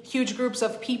lead huge groups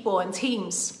of people and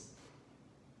teams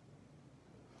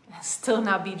and still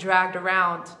not be dragged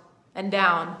around and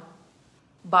down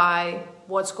by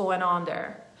what's going on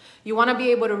there. You want to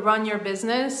be able to run your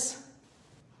business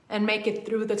and make it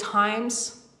through the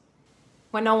times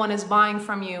when no one is buying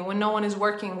from you, when no one is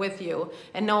working with you,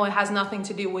 and no one has nothing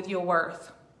to do with your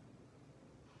worth,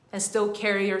 and still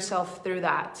carry yourself through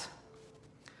that.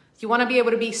 You want to be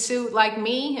able to be sued like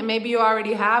me, and maybe you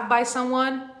already have by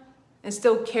someone, and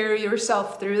still carry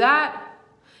yourself through that,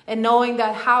 and knowing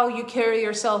that how you carry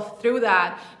yourself through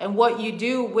that and what you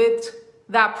do with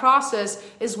that process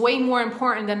is way more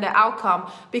important than the outcome.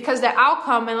 Because the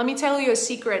outcome, and let me tell you a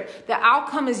secret, the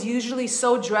outcome is usually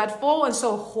so dreadful and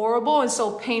so horrible and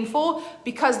so painful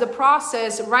because the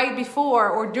process right before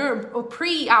or during or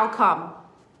pre-outcome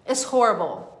is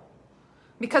horrible.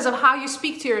 Because of how you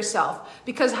speak to yourself,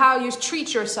 because how you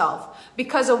treat yourself,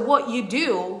 because of what you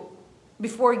do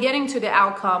before getting to the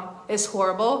outcome is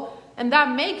horrible, and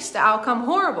that makes the outcome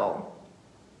horrible.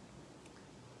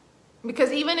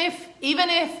 Because even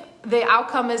if the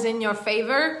outcome is in your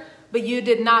favor, but you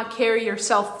did not carry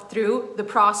yourself through the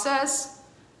process,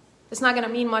 it's not going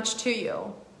to mean much to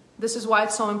you. This is why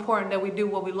it's so important that we do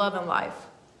what we love in life.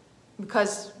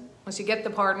 Because once you get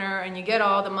the partner and you get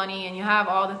all the money and you have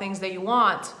all the things that you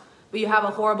want, but you have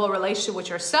a horrible relationship with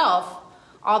yourself,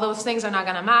 all those things are not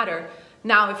going to matter.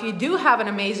 Now, if you do have an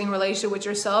amazing relationship with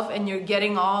yourself and you're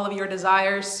getting all of your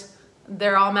desires,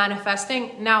 they're all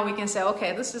manifesting, now we can say,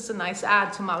 okay, this is a nice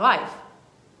add to my life,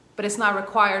 but it's not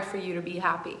required for you to be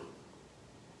happy.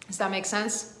 Does that make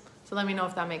sense? So let me know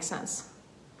if that makes sense.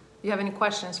 Do you have any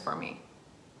questions for me?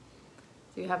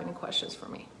 Do you have any questions for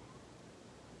me?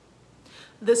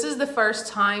 This is the first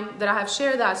time that I have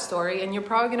shared that story, and you're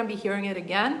probably going to be hearing it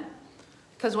again,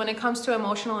 because when it comes to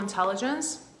emotional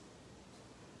intelligence,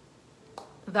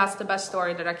 that's the best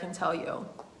story that I can tell you.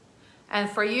 And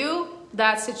for you,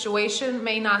 that situation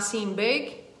may not seem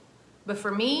big, but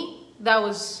for me, that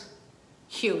was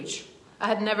huge. I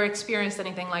had never experienced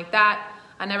anything like that.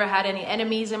 I never had any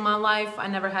enemies in my life. I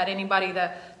never had anybody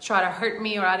that tried to hurt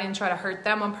me, or I didn't try to hurt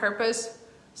them on purpose.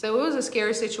 So it was a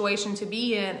scary situation to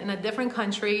be in a different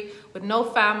country, with no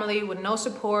family, with no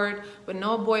support, with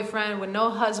no boyfriend, with no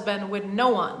husband, with no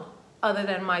one other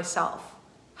than myself.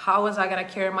 How was I going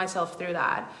to carry myself through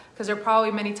that? Because there are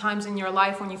probably many times in your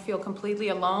life when you feel completely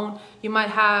alone. You might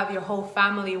have your whole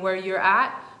family where you're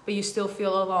at, but you still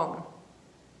feel alone.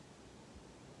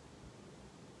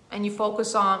 And you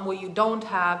focus on what you don't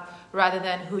have rather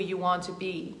than who you want to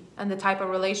be and the type of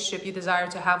relationship you desire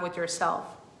to have with yourself.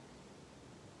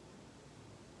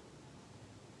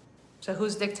 So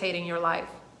who's dictating your life?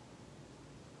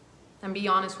 And be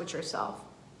honest with yourself.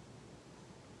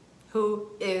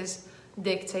 Who is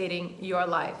dictating your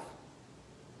life?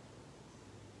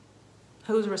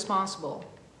 Who's responsible?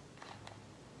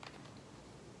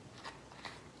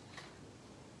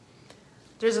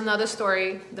 There's another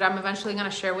story that I'm eventually going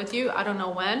to share with you. I don't know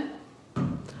when.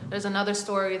 There's another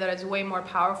story that is way more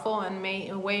powerful and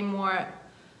way more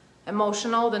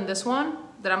emotional than this one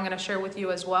that I'm going to share with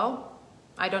you as well.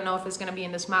 I don't know if it's going to be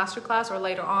in this masterclass or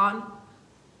later on.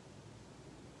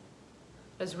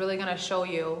 It's really going to show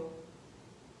you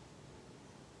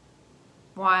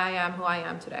why I am who I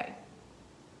am today.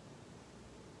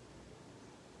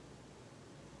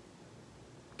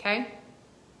 Okay?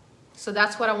 So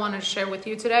that's what I wanted to share with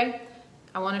you today.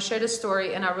 I want to share this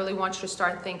story, and I really want you to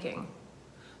start thinking.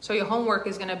 So your homework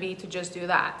is going to be to just do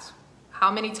that.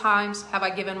 How many times have I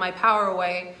given my power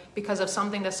away because of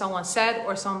something that someone said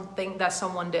or something that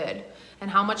someone did?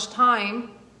 And how much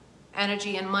time,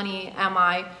 energy, and money am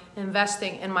I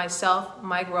investing in myself,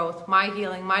 my growth, my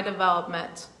healing, my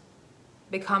development,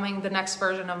 becoming the next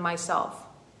version of myself?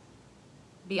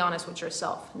 Be honest with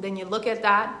yourself. Then you look at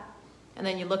that, and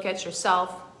then you look at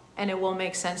yourself, and it will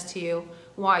make sense to you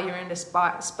why you're in this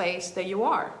space that you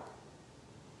are.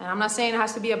 And I'm not saying it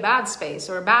has to be a bad space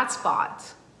or a bad spot,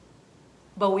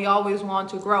 but we always want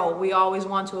to grow. We always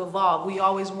want to evolve. We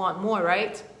always want more,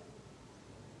 right?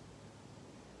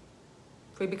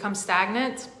 If we become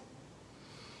stagnant,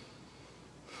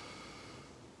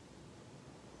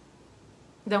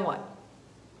 then what?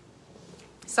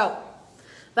 So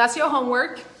that's your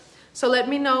homework. So let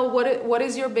me know what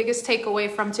is your biggest takeaway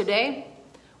from today.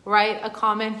 Write a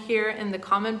comment here in the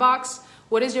comment box.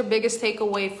 What is your biggest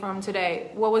takeaway from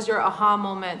today? What was your aha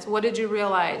moment? What did you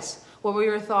realize? What were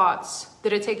your thoughts?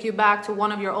 Did it take you back to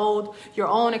one of your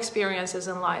own experiences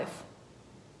in life?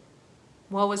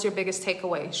 What was your biggest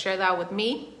takeaway? Share that with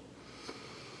me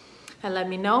and let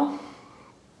me know.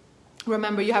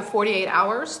 Remember, you have 48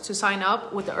 hours to sign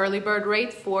up with the early bird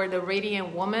rate for the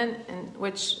Radiant Woman, in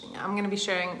which I'm going to be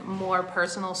sharing more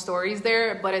personal stories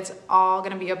there, but it's all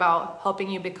going to be about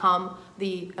helping you become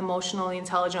the emotionally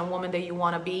intelligent woman that you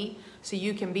want to be, so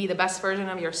you can be the best version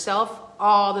of yourself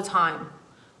all the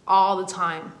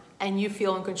time, and you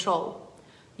feel in control.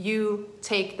 You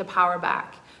take the power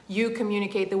back. You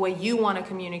communicate the way you want to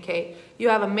communicate. You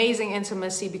have amazing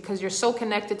intimacy because you're so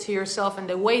connected to yourself, and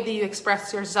the way that you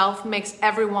express yourself makes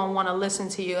everyone want to listen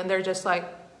to you, and they're just like,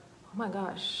 oh my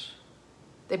gosh.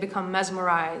 They become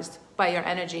mesmerized by your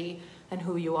energy and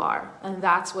who you are. And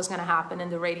that's what's going to happen in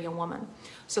the Radiant Woman.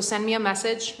 So send me a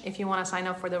message if you want to sign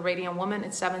up for the Radiant Woman.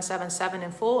 It's $777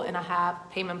 in full, and I have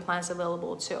payment plans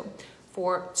available too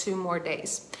for 2 more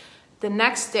days. The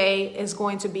next day is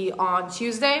going to be on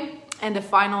Tuesday, and the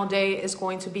final day is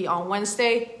going to be on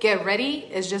Wednesday. Get ready.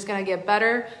 It's just going to get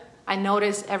better. I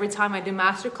notice every time I do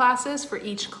master classes, for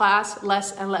each class,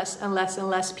 less and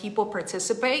less people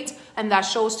participate. And that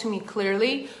shows to me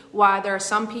clearly why there are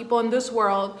some people in this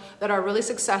world that are really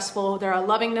successful, that are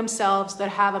loving themselves, that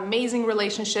have amazing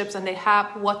relationships, and they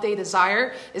have what they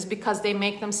desire, is because they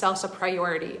make themselves a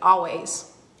priority always.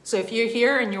 So if you're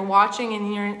here and you're watching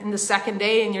and you're in the second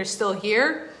day and you're still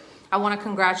here, I want to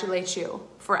congratulate you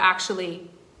for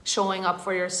actually showing up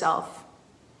for yourself,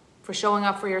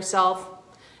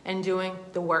 and doing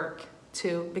the work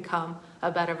to become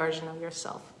a better version of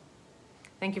yourself.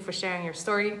 Thank you for sharing your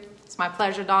story. It's my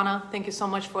pleasure, Donna. Thank you so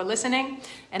much for listening.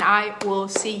 And I will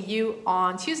see you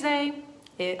on Tuesday,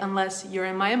 unless you're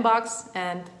in my inbox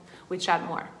and we chat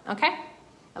more. Okay?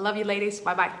 I love you, ladies.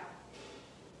 Bye-bye.